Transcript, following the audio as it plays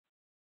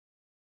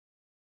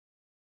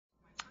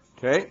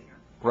Okay.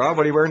 Rob,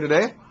 what are you wearing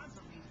today?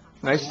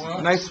 Nice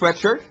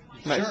sweatshirt.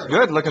 Nice, Sure.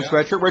 good looking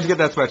sweatshirt. Where'd you get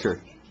that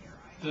sweatshirt?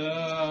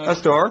 A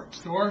store.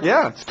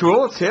 Yeah, it's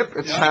cool. It's hip.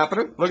 It's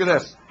happening. Look at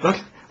this. Look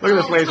at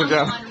this, ladies and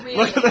gentlemen. Really?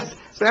 Look at this.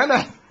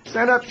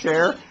 Stand up,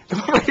 Cher.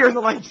 Come over here in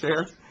the light,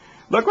 Cher.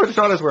 Look what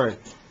Shauna's wearing.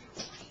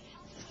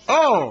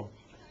 Oh,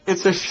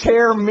 it's a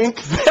Cher mink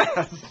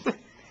vest.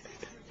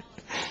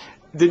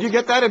 Did you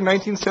get that in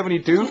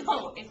 1972?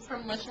 No, it's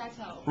from Le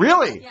Chateau.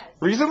 Really? Yes.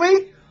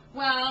 Recently?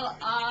 Well,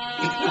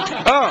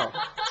 Oh,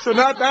 so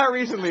not that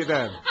recently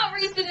then. How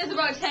recent is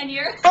about 10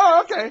 years?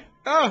 Oh, okay.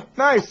 Oh,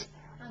 nice.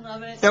 I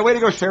love it. Yeah, way to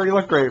go, Cher. You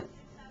look great.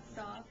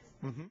 Stop.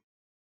 Mm-hmm.